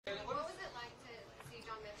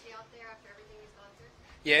after everything he's gone through?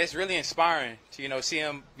 Yeah, it's really inspiring to, see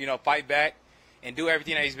him, fight back and do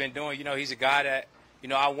everything that he's been doing. He's a guy that,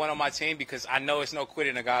 I want on my team because I know it's no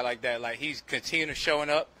quitting a guy like that. Like, he's continuing showing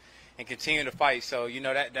up and continuing to fight. So,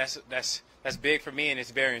 that's big for me, and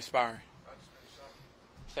it's very inspiring.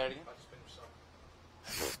 Say it again?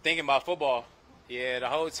 Thinking about football. Yeah, the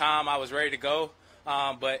whole time I was ready to go.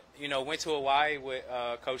 But, went to Hawaii with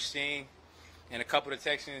Coach Sting and a couple of the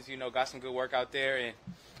Texans, got some good work out there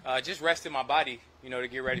and just rested my body, to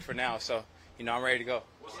get ready for now. So, I'm ready to go.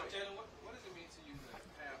 What does it mean to you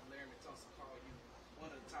to have Larry Tunsil call you one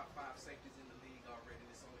of the top 5 safeties in the league already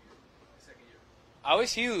this only your second year? Oh,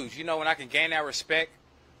 it's huge, when I can gain that respect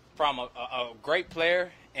from a great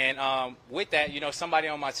player and with that, somebody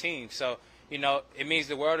on my team. So, it means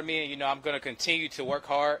the world to me, and, I'm going to continue to work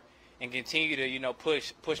hard and continue to,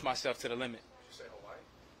 push myself to the limit. Did you say Hawaii?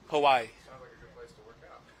 Hawaii. Sounds like a good place to work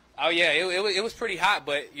out. Oh, yeah, it was pretty hot,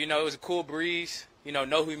 but, it was a cool breeze,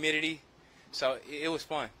 no humidity. So it was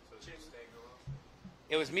fun. So did you stay going?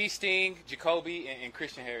 It was me, Sting, Jacoby, and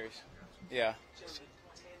Christian Harris. Yeah. Jalen,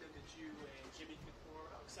 tandem that you and Jimmy picked for,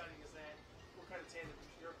 how exciting is that? What kind of tandem,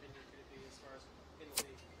 in your opinion, could it be as far as in the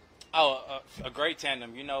league? Oh, a great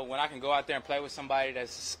tandem. When I can go out there and play with somebody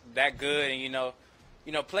that's that good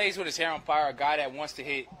and, plays with his hair on fire, a guy that wants to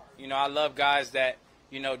hit. I love guys that,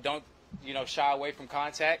 don't, shy away from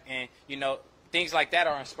contact. And, things like that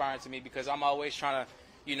are inspiring to me because I'm always trying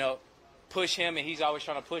to, push him and he's always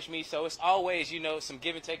trying to push me. So it's always, some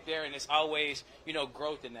give and take there, and it's always,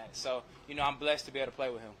 growth in that. So, I'm blessed to be able to play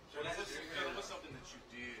with him. So what's something that you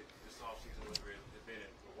did this offseason, whether it had been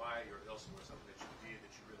in Hawaii or elsewhere, something that you did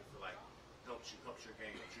that you really feel like helps your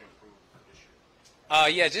game, helps you improve this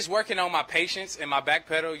year? Yeah, just working on my patience and my back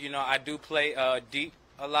pedal. I do play deep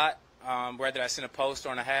a lot, whether that's in a post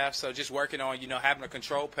or in a half. So just working on, having a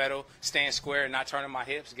control pedal, staying square and not turning my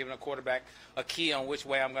hips, giving a quarterback a key on which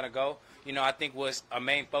way I'm going to go, I think was a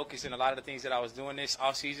main focus in a lot of the things that I was doing this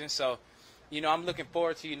offseason. So, I'm looking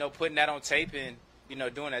forward to, putting that on tape and,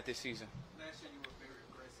 doing that this season. Last year you were very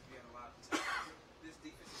aggressive. You had a lot of tackles. This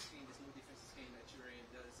defensive scheme, this new defensive scheme that you're in,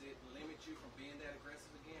 does it limit you from being that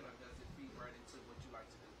aggressive again, or does it feed right into what you like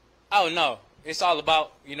to do? Oh, no. It's all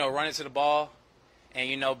about, running to the ball and,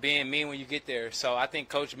 being mean when you get there. So I think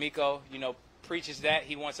Coach Miko, preaches that.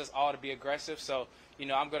 He wants us all to be aggressive. So,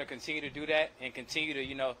 I'm going to continue to do that and continue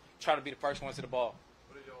to, try to be the first one to the ball.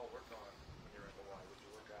 What did you all work on when you were in Hawaii? What did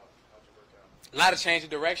you work out? How'd you work out? A lot of change of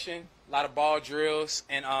direction, a lot of ball drills,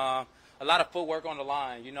 and a lot of footwork on the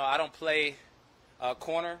line. I don't play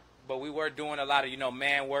corner, but we were doing a lot of,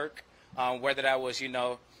 man work, whether that was,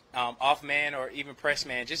 off man or even press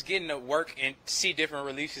man, just getting to work and see different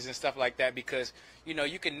releases and stuff like that because,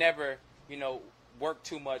 you can never, work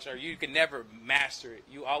too much or you can never master it.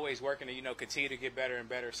 You always working to, continue to get better and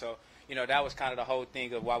better. So, that was kind of the whole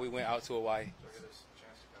thing of why we went out to Hawaii. So I get this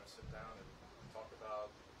chance to kind of sit down and talk about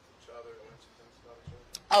each other and learn some things about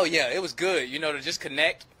each other? Oh, yeah, it was good, to just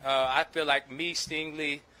connect. I feel like me,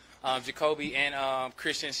 Stingley, Jacoby, and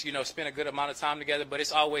Christian, spend a good amount of time together, but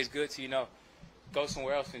it's always good to, go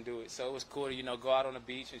somewhere else and do it. So it was cool to, go out on the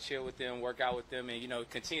beach and chill with them, work out with them, and,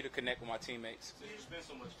 continue to connect with my teammates. So you spend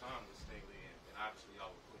so much time with Stingley, and obviously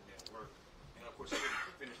y'all were putting in work. And, of course, you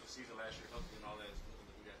finished the season last year, healthy and all that. Looking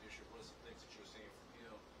to do that this year. What are some things that you're seeing from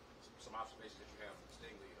him, some observations that you have from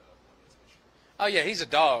Stingley coming into this year? Oh, yeah, he's a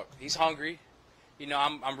dog. He's hungry.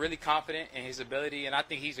 I'm really confident in his ability, and I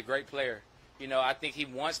think he's a great player. I think he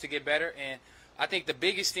wants to get better, and I think the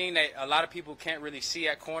biggest thing that a lot of people can't really see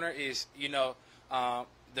at corner is,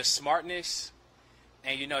 the smartness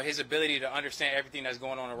and, his ability to understand everything that's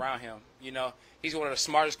going on around him. He's one of the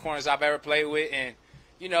smartest corners I've ever played with, and,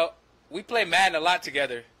 we play Madden a lot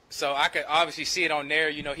together. So I could obviously see it on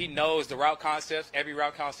there. He knows the route concepts, every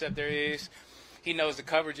route concept there is. He knows the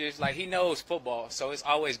coverages. Like, he knows football. So it's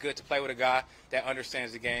always good to play with a guy that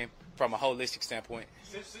understands the game from a holistic standpoint.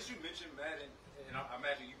 Since you mentioned Madden, and I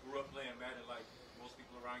imagine you grew up playing Madden like most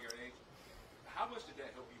people around your age, how much did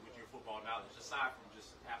that help you with your football knowledge, aside from just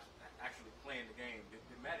actually playing the game? Did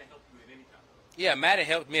Madden help you in any kind of way? Yeah, Madden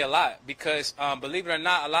helped me a lot because, believe it or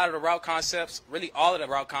not, a lot of the route concepts, really all of the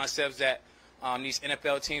route concepts that these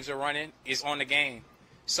NFL teams are running is on the game.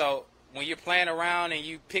 So when you're playing around and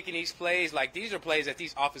you picking these plays, like these are plays that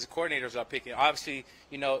these offensive coordinators are picking. Obviously,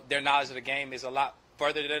 their knowledge of the game is a lot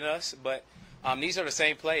further than us, but these are the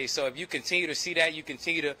same plays. So if you continue to see that, you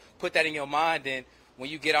continue to put that in your mind, then when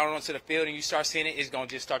you get out onto the field and you start seeing it, it's going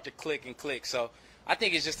to just start to click and click. So I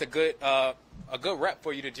think it's just a good rep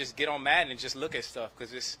for you to just get on Madden and just look at stuff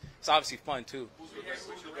because it's obviously fun too. Who's the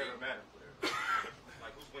better Madden player?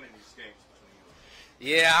 Like, who's winning these games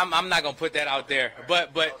between you? Yeah, I'm not going to put that out there.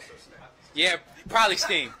 But Yeah, probably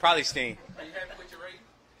Sting. Probably Sting. Are you happy with your rating?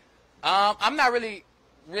 I'm not really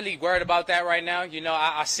worried about that right now. You know,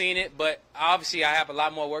 I seen it, but obviously I have a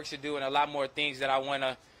lot more work to do and a lot more things that I want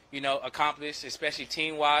to, you know, accomplish, especially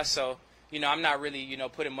team-wise. So, you know, I'm not really, you know,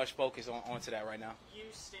 putting much focus onto that right now. You,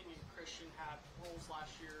 Sting, and Christian had roles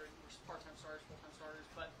last year, and you were part-time starters, full-time starters,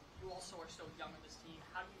 but you also are still young on this team.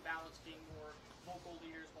 How do you balance being more vocal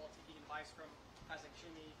leaders while taking advice from guys like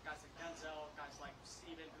Jimmy, guys like Denzel, guys like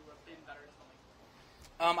Steven, who have been better than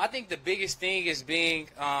something? I think the biggest thing is being,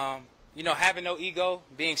 you know, having no ego,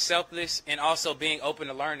 being selfless, and also being open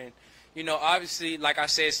to learning. You know, obviously, like I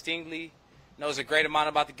said, Stingley knows a great amount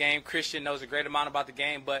about the game. Christian knows a great amount about the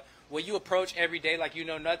game. But when you approach every day like you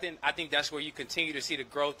know nothing, I think that's where you continue to see the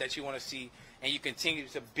growth that you want to see, and you continue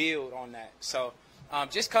to build on that. So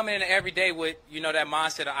just coming in every day with, you know, that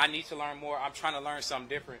mindset of I need to learn more. I'm trying to learn something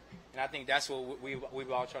different. And I think that's what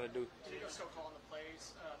we've all trying to do. Do you still calling the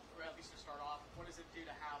plays, or at least to start off? What does it do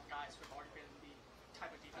to have guys who have already been in the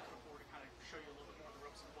type of defense before to kind of show you a little bit more of the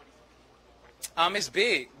ropes of what he's looking for? It's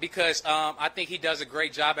big because I think he does a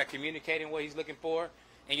great job at communicating what he's looking for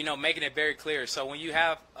and, you know, making it very clear. So when you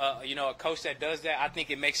have, you know, a coach that does that, I think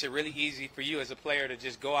it makes it really easy for you as a player to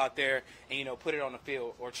just go out there and, you know, put it on the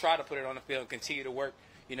field or try to put it on the field and continue to work,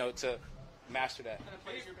 you know, to master that. And the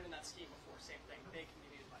players who've been in that scheme before, same thing. They can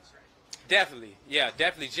give you advice, right? Definitely. Yeah,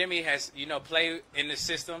 definitely. Jimmy has, you know, played in the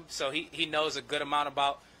system, so he knows a good amount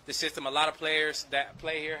about the system. A lot of players that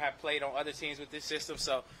play here have played on other teams with this system,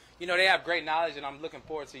 so, you know, they have great knowledge, and I'm looking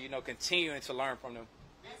forward to, you know, continuing to learn from them.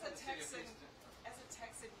 As a Texan,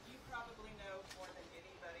 you probably know more than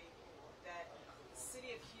anybody that the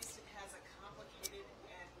city of Houston has a complicated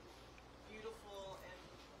and beautiful and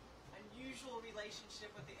unusual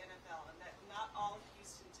relationship with the NFL, and that not all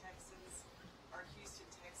Houston Texans are Houston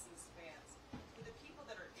Texans fans. For the people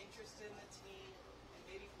that are interested in the team and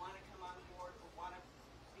maybe want to come on board or want to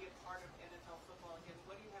be a part of NFL football again,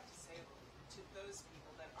 what do you have to say to those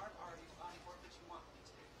people that aren't already on board but you want them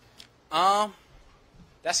to?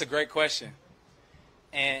 That's a great question.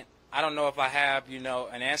 And I don't know if I have, you know,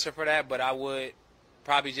 an answer for that, but I would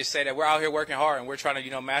probably just say that we're out here working hard and we're trying to,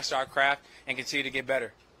 you know, master our craft and continue to get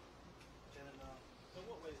better. Jalen, in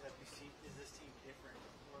what ways have you seen, is this team different,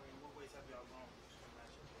 or in what ways have y'all grown from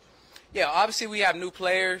last year? Yeah, obviously we have new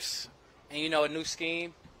players and, you know, a new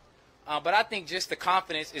scheme. But I think just the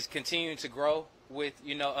confidence is continuing to grow with,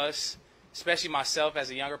 you know, us, especially myself as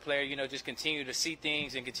a younger player, you know, just continue to see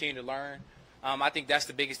things and continue to learn. I think that's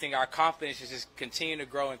the biggest thing. Our confidence is just continue to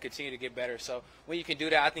grow and continue to get better. So when you can do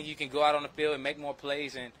that, I think you can go out on the field and make more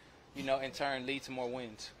plays and, you know, in turn lead to more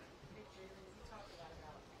wins.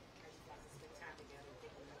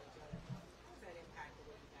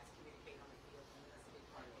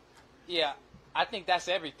 Yeah, I think that's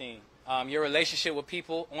everything. Your relationship with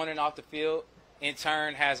people on and off the field, in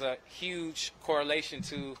turn, has a huge correlation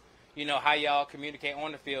to, you know, how y'all communicate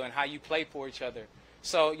on the field and how you play for each other.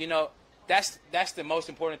 So, you know, that's the most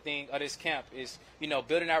important thing of this camp is, you know,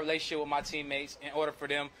 building that relationship with my teammates in order for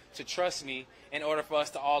them to trust me, in order for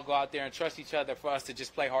us to all go out there and trust each other, for us to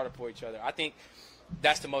just play harder for each other. I think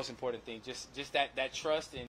that's the most important thing, just that trust and